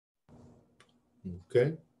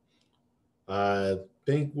Okay, I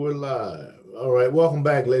think we're live. All right, welcome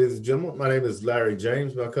back, ladies and gentlemen. My name is Larry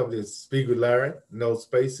James. My company is Speak with Larry, no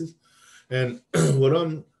spaces. And what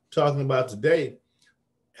I'm talking about today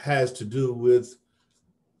has to do with,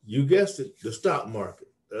 you guessed it, the stock market.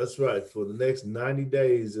 That's right. For the next 90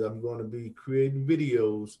 days, I'm going to be creating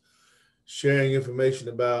videos, sharing information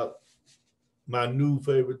about my new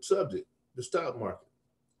favorite subject, the stock market.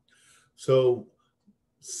 So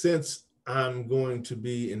since I'm going to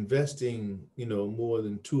be investing, more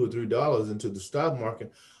than $2 or $3 into the stock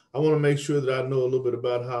market, I want to make sure that I know a little bit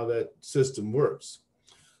about how that system works.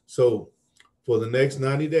 So for the next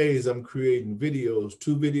 90 days, I'm creating videos,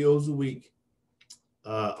 2 videos a week.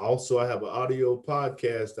 Also, I have an audio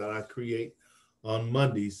podcast that I create on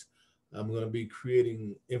Mondays. I'm going to be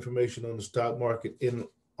creating information on the stock market in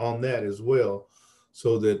on that as well,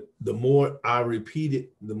 so that the more I repeat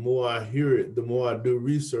it, the more I hear it, the more I do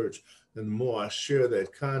research, and the more I share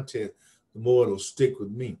that content, the more it'll stick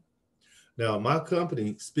with me. Now, my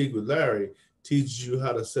company, Speak with Larry, teaches you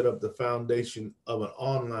how to set up the foundation of an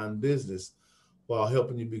online business while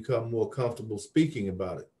helping you become more comfortable speaking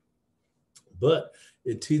about it. But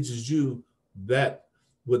it teaches you that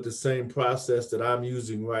with the same process that I'm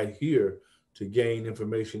using right here to gain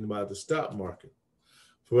information about the stock market.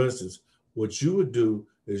 For instance, what you would do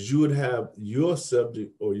is you would have your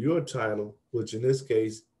subject or your title, which in this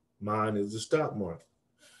case, mine is the stock market.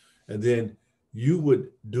 And then you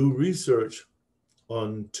would do research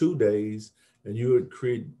on 2 days, and you would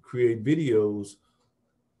create videos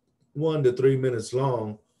 1 to 3 minutes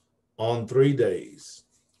long on 3 days,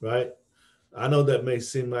 right? I know that may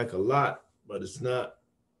seem like a lot, but it's not,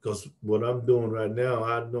 because what I'm doing right now,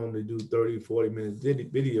 I normally do 30, 40 minute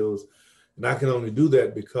videos, and I can only do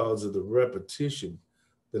that because of the repetition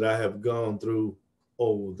that I have gone through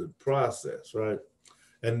over the process, right?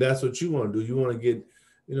 And that's what you want to do. You want to get,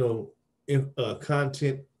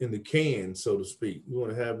 content in the can, so to speak. You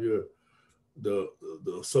want to have the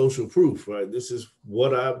the social proof, right? This is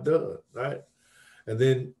what I've done, right? And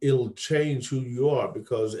then it'll change who you are,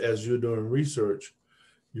 because as you're doing research,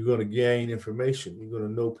 you're going to gain information. You're going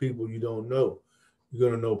to know people you don't know. You're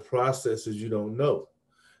going to know processes you don't know.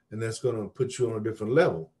 And that's going to put you on a different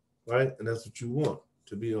level, right? And that's what you want,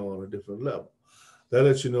 to be on a different level. That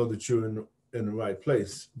lets you know that you're in the right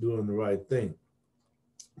place, doing the right thing.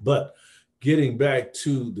 But getting back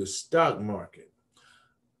to the stock market,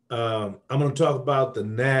 I'm going to talk about the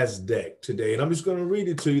NASDAQ today, and I'm just going to read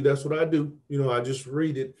it to you. That's what I do. I just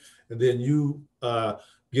read it, and then you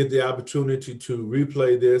get the opportunity to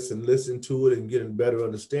replay this and listen to it and get a better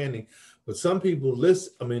understanding. But some people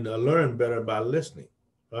learn better by listening,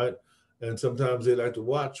 right? And sometimes they like to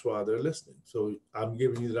watch while they're listening. So I'm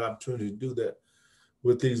giving you the opportunity to do that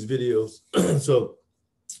with these videos. So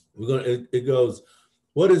it goes,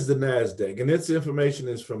 what is the NASDAQ? And this information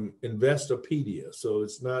is from Investopedia. So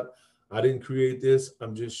it's not, I didn't create this,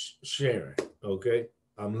 I'm just sharing, okay?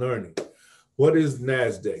 I'm learning. What is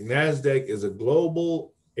NASDAQ? NASDAQ is a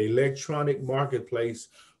global electronic marketplace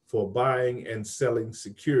for buying and selling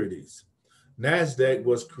securities. NASDAQ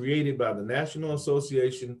was created by the National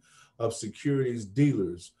Association of Securities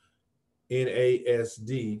Dealers,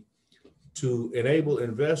 NASD, to enable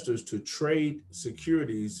investors to trade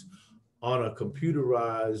securities on a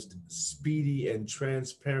computerized, speedy, and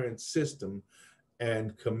transparent system,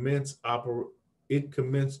 and it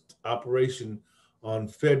commenced operation on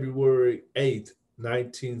February 8th,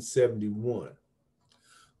 1971.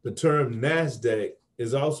 The term NASDAQ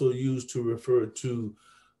is also used to refer to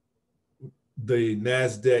the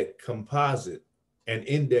NASDAQ composite, an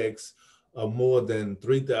index of more than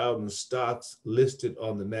 3,000 stocks listed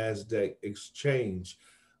on the NASDAQ exchange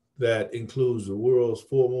that includes the world's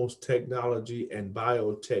foremost technology and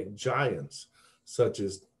biotech giants such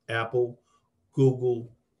as Apple,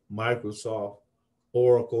 Google, Microsoft,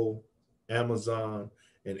 Oracle, Amazon,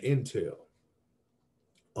 and Intel.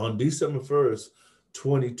 On December 1st,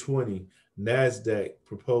 2020, NASDAQ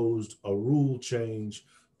proposed a rule change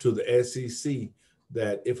to the SEC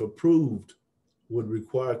that, if approved, would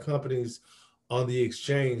require companies on the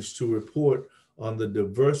exchange to report on the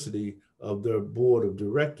diversity of their board of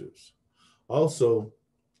directors. Also,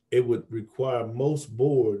 it would require most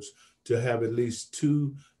boards to have at least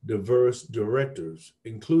two diverse directors,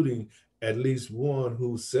 including at least one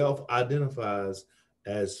who self identifies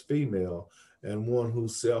as female and one who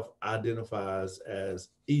self identifies as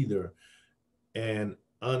either an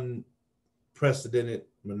unprecedented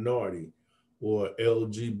minority or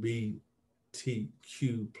LGBTQ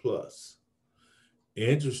plus.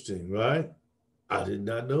 Interesting, right? I did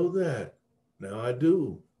not know that. Now I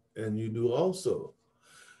do, and you do also.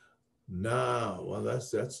 Nah, well,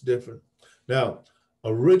 that's different. Now,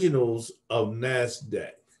 originals of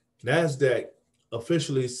NASDAQ. NASDAQ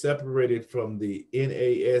officially separated from the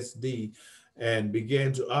NASD and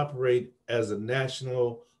began to operate as a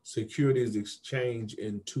national securities exchange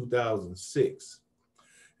in 2006.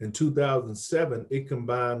 In 2007, it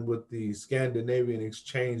combined with the Scandinavian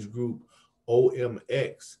Exchange Group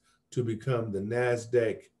OMX to become the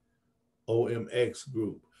NASDAQ OMX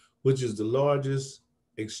Group, which is the largest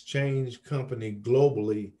exchange company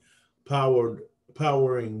globally,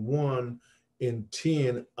 powering 1 in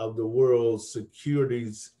 10 of the world's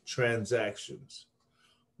securities transactions.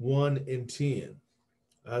 1 in 10.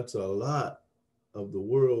 That's a lot of the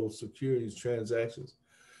world's securities transactions.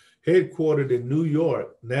 Headquartered in New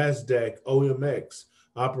York, NASDAQ OMX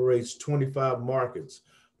operates 25 markets,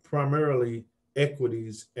 primarily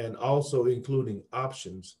equities and also including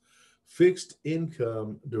options, fixed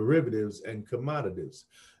income derivatives, and commodities,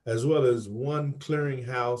 as well as 1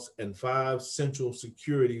 clearinghouse and 5 central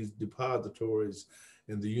securities depositories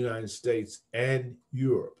in the United States and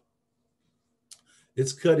Europe.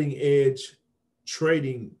 Its cutting edge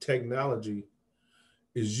trading technology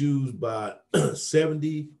is used by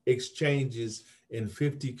 70 exchanges in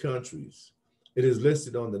 50 countries. It is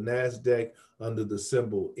listed on the NASDAQ under the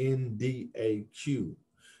symbol NDAQ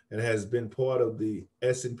and has been part of the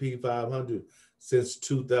S&P 500 since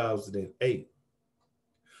 2008.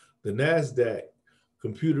 The NASDAQ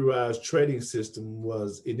computerized trading system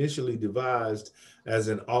was initially devised as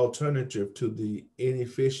an alternative to the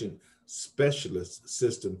inefficient specialist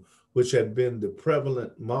system, which had been the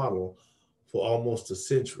prevalent model for almost a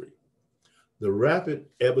century. The rapid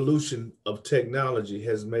evolution of technology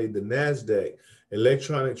has made the NASDAQ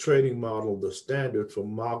electronic trading model the standard for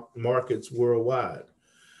markets worldwide.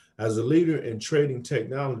 As a leader in trading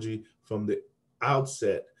technology from the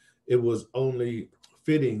outset, it was only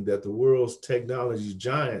fitting that the world's technology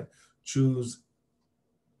giant choose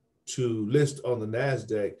to list on the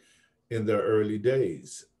NASDAQ in their early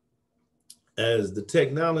days. As the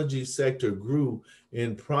technology sector grew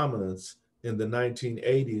in prominence in the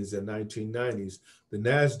 1980s and 1990s, the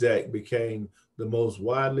NASDAQ became the most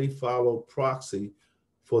widely followed proxy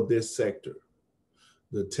for this sector.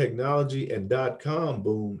 The technology and dot-com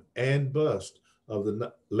boom and bust of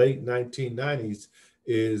the late 1990s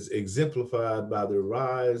is exemplified by the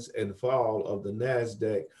rise and fall of the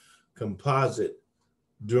NASDAQ composite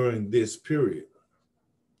during this period.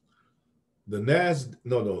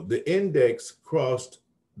 The index crossed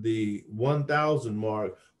the 1,000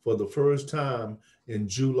 mark for the first time in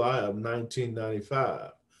July of 1995,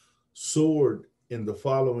 soared in the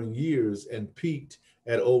following years, and peaked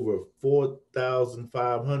at over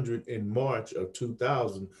 4,500 in March of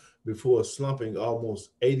 2000 before slumping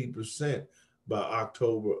almost 80% by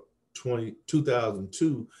October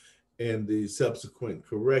 2002 in the subsequent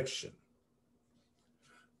correction.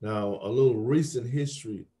 Now, a little recent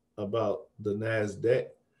history about the NASDAQ.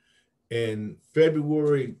 In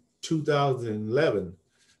February 2011,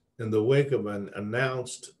 in the wake of an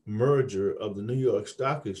announced merger of the New York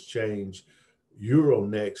Stock Exchange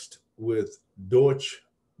Euronext with Deutsche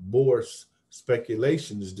Börse,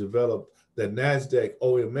 speculations developed that NASDAQ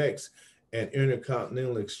OMX and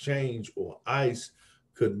Intercontinental Exchange, or ICE,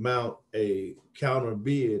 could mount a counter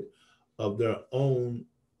bid of their own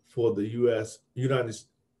for the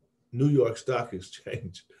New York Stock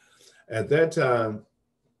Exchange. At that time,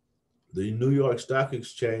 the New York Stock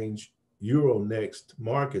Exchange Euronext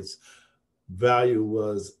markets value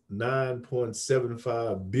was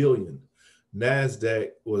 9.75 billion.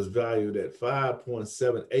 NASDAQ was valued at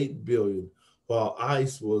 5.78 billion, while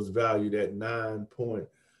ICE was valued at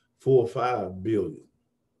 9.45 billion.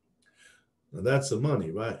 Now that's the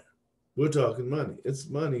money, right? We're talking money. It's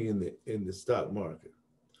money in the stock market.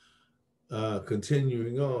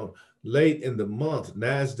 Continuing on, late in the month,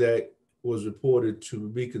 NASDAQ was reported to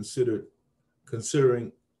be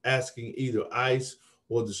considering asking either ICE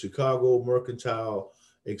or the Chicago Mercantile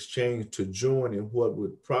Exchange to join in what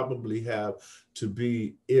would probably have to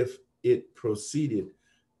be, if it proceeded,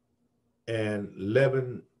 an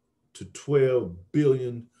 11 to 12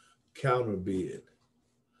 billion counter bid.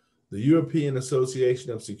 The European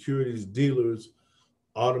Association of Securities Dealers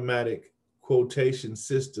Automatic Quotation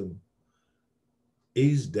System,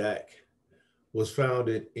 ESDAQ, was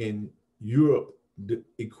founded in Europe,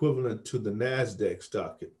 equivalent to the NASDAQ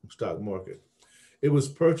stock market. It was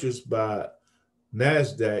purchased by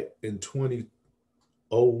NASDAQ in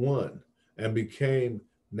 2001 and became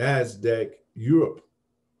NASDAQ Europe.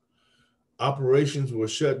 Operations were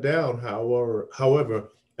shut down, however,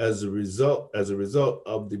 as a result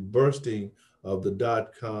of the bursting of the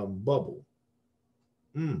dot-com bubble.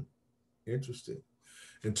 Interesting.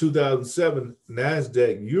 In 2007,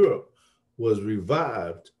 Nasdaq Europe was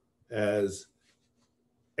revived as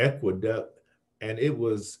Aqueduct, and it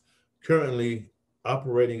was currently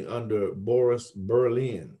operating under Boris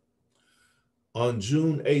Berlin. On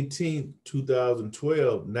June 18,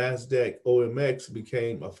 2012, Nasdaq OMX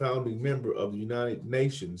became a founding member of the United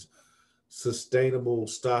Nations Sustainable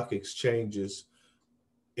Stock Exchanges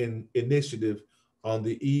Initiative on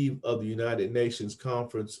the eve of the United Nations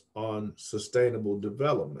Conference on Sustainable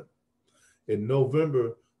Development. In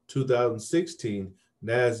November 2016,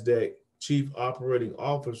 Nasdaq Chief Operating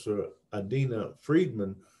Officer Adina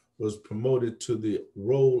Friedman was promoted to the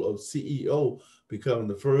role of CEO, becoming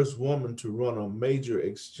the first woman to run a major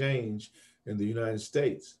exchange in the United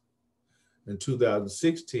States. In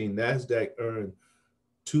 2016, Nasdaq earned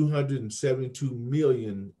 $272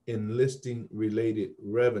 million in listing-related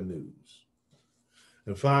revenues.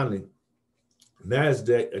 And finally,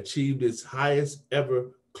 Nasdaq achieved its highest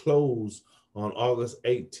ever close on August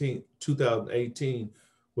 18, 2018,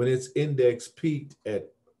 when its index peaked at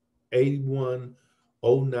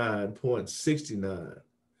 8109.69.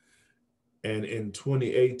 And in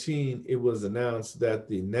 2018, it was announced that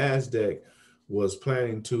the Nasdaq was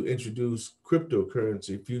planning to introduce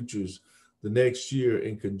cryptocurrency futures the next year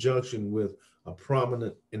in conjunction with a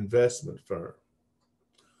prominent investment firm.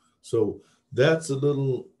 So that's a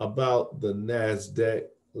little about the Nasdaq,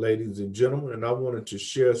 ladies and gentlemen, and I wanted to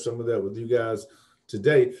share some of that with you guys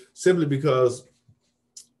today, simply because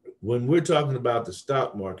when we're talking about the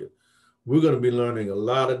stock market, we're going to be learning a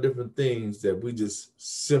lot of different things that we just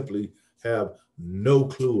simply have no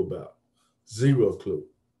clue about, zero clue.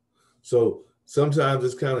 So sometimes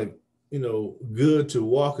it's kind of, good to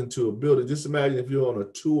walk into a building. Just imagine if you're on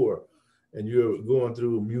a tour and you're going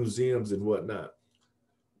through museums and whatnot.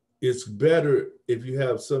 It's better if you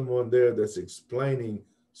have someone there that's explaining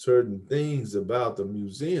certain things about the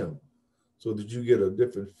museum so that you get a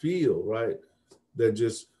different feel, right? Than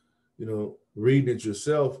just, reading it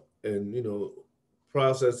yourself and,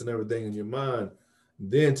 processing everything in your mind,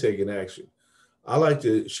 then taking action. I like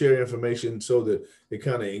to share information so that it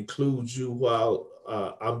kind of includes you while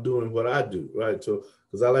I'm doing what I do, right? So,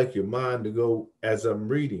 because I like your mind to go as I'm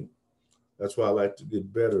reading. That's why I like to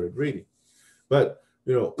get better at reading. But,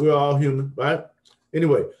 we're all human, right?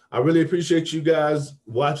 Anyway, I really appreciate you guys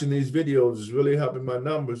watching these videos. It's really helping my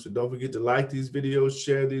numbers. So don't forget to like these videos,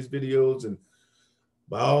 share these videos, and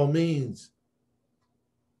by all means,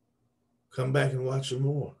 come back and watch some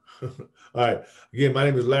more. All right. Again, my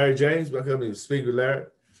name is Larry James. My company is Speakwithlarry.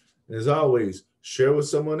 And as always, share with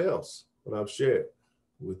someone else what I've shared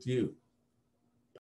with you.